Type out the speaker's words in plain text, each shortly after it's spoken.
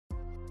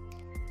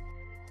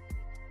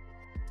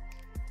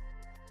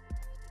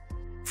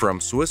From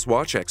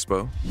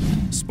SwissWatchExpo,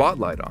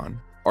 Spotlight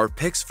On, are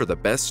picks for the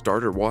best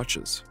starter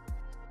watches.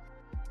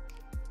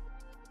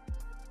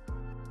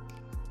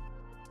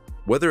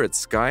 Whether it's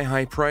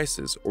sky-high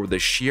prices or the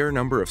sheer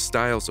number of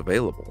styles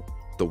available,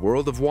 the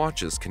world of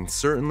watches can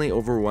certainly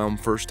overwhelm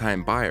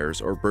first-time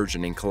buyers or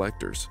burgeoning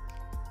collectors.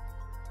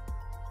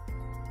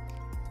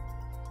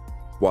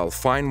 While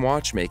fine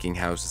watchmaking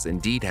houses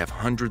indeed have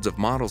hundreds of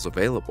models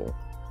available,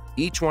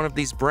 each one of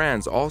these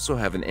brands also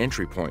have an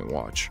entry point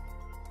watch.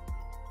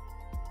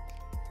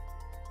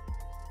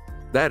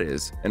 That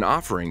is, an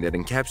offering that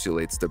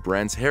encapsulates the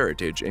brand's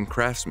heritage and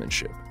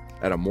craftsmanship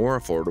at a more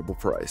affordable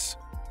price.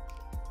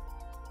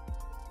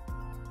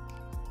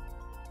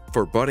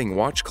 For budding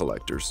watch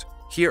collectors,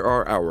 here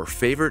are our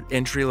favorite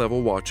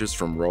entry-level watches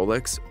from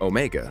Rolex,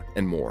 Omega,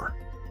 and more.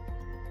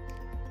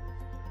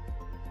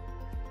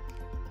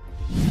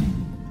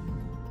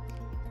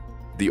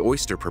 The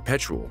Oyster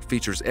Perpetual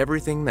features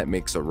everything that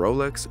makes a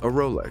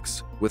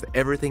Rolex, with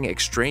everything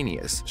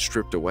extraneous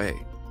stripped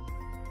away.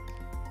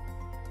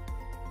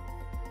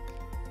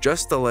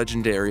 Just the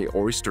legendary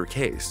Oyster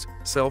case,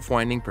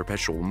 self-winding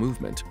perpetual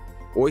movement,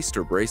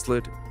 Oyster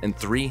bracelet, and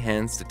 3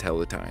 hands to tell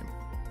the time.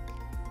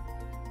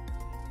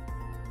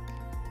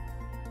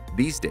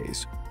 These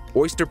days,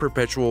 Oyster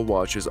Perpetual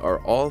watches are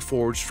all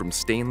forged from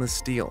stainless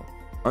steel,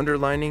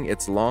 underlining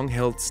its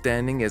long-held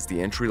standing as the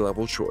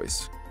entry-level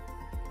choice.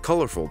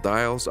 Colorful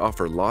dials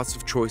offer lots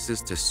of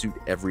choices to suit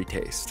every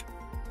taste.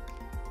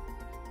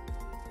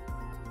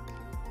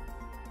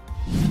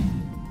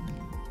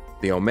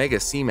 The Omega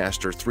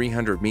Seamaster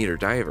 300-meter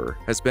diver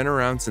has been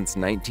around since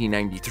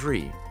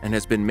 1993 and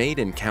has been made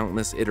in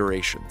countless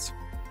iterations.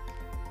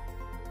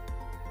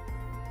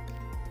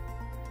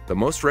 The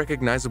most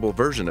recognizable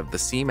version of the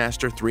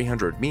Seamaster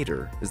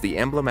 300-meter is the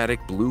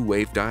emblematic blue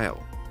wave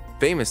dial,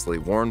 famously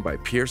worn by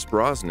Pierce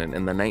Brosnan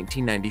in the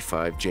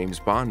 1995 James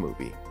Bond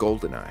movie,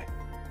 GoldenEye.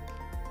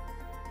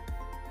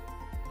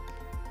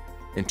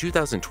 In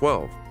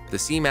 2012, the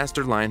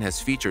Seamaster line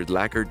has featured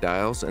lacquered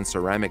dials and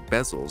ceramic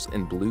bezels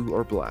in blue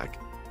or black,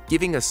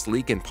 giving a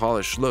sleek and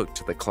polished look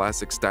to the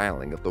classic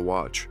styling of the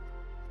watch.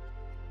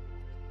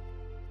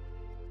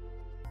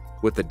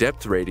 With a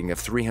depth rating of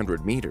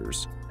 300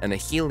 meters and a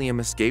helium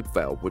escape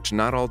valve which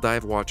not all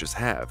dive watches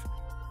have,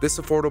 this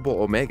affordable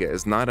Omega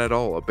is not at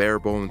all a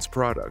bare-bones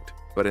product,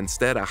 but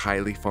instead a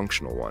highly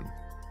functional one.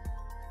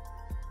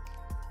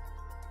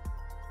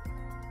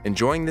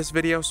 Enjoying this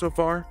video so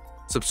far?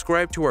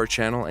 Subscribe to our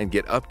channel and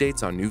get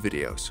updates on new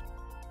videos.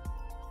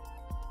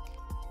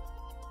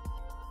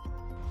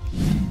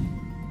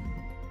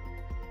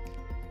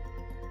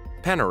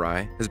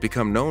 Panerai has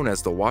become known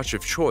as the watch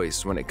of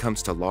choice when it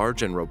comes to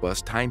large and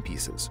robust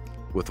timepieces,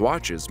 with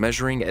watches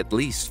measuring at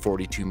least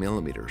 42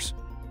 millimeters.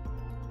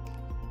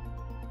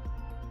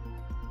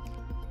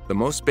 The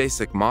most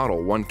basic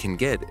model one can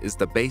get is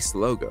the base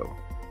logo,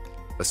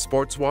 a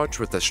sports watch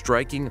with a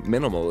striking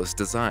minimalist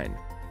design.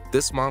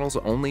 This model's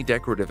only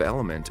decorative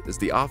element is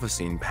the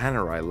officine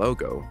Panerai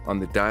logo on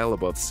the dial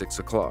above 6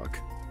 o'clock.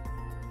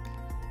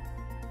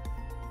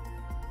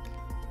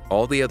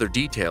 All the other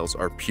details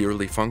are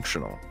purely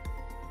functional,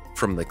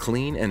 from the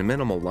clean and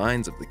minimal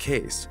lines of the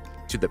case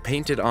to the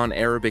painted-on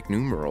Arabic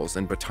numerals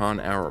and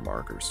baton hour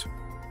markers.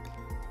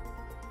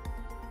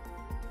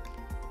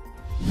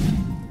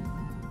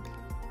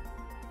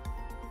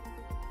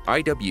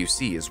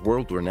 IWC is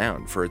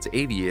world-renowned for its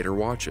aviator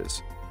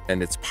watches,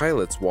 and its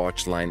pilot's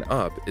watch line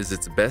up is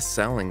its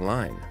best-selling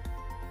line.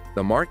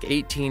 The Mark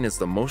 18 is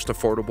the most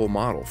affordable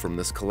model from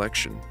this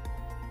collection.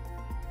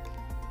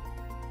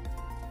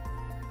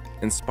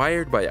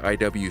 Inspired by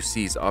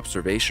IWC's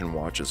observation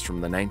watches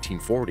from the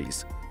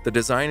 1940s, the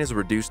design is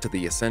reduced to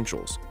the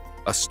essentials: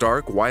 a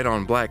stark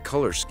white-on-black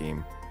color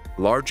scheme,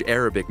 large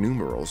Arabic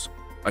numerals,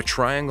 a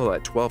triangle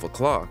at 12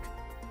 o'clock,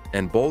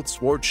 and bold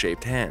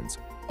sword-shaped hands,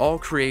 all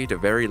create a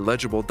very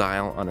legible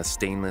dial on a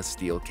stainless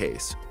steel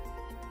case.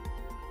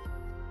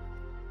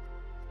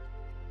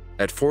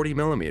 At 40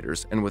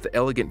 millimeters and with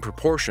elegant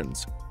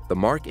proportions, the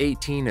Mark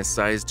 18 is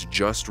sized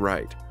just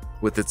right.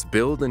 With its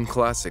build and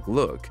classic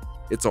look,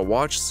 it's a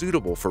watch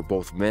suitable for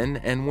both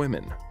men and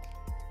women.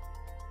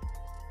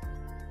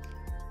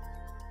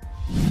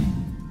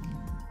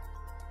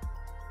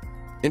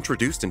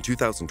 Introduced in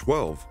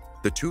 2012,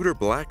 the Tudor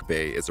Black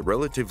Bay is a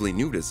relatively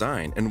new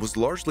design and was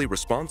largely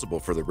responsible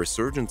for the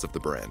resurgence of the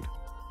brand.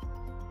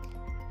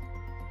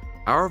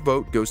 Our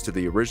vote goes to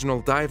the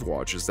original dive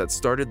watches that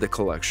started the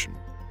collection,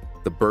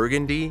 the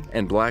burgundy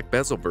and black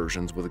bezel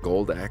versions with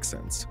gold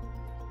accents.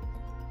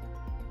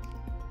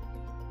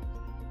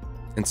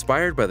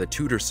 Inspired by the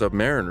Tudor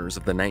Submariners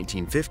of the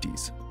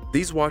 1950s,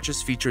 these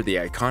watches feature the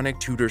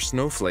iconic Tudor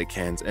snowflake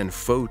hands and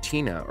faux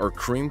tina or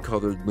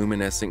cream-colored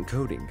luminescent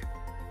coating.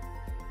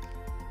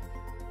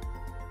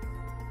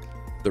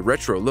 The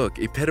retro look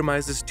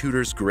epitomizes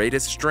Tudor's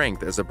greatest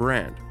strength as a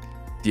brand,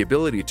 the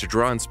ability to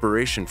draw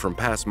inspiration from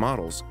past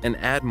models and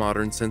add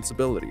modern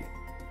sensibility.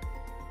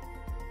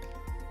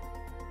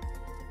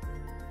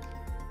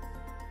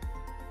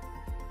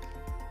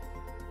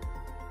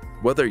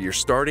 Whether you're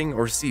starting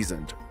or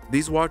seasoned,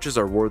 these watches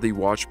are worthy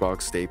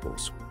watchbox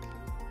staples.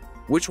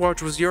 Which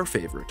watch was your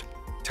favorite?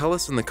 Tell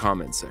us in the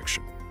comments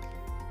section.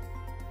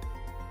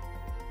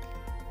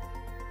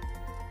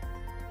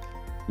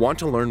 Want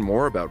to learn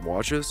more about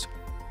watches?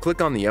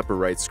 Click on the upper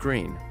right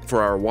screen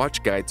for our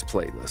Watch Guides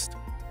playlist.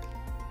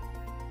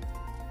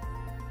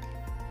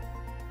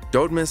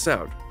 Don't miss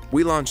out.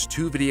 We launch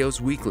 2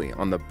 videos weekly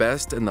on the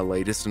best and the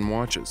latest in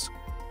watches.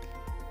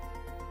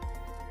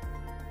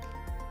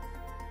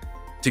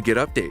 To get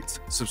updates,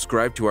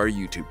 subscribe to our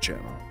YouTube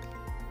channel.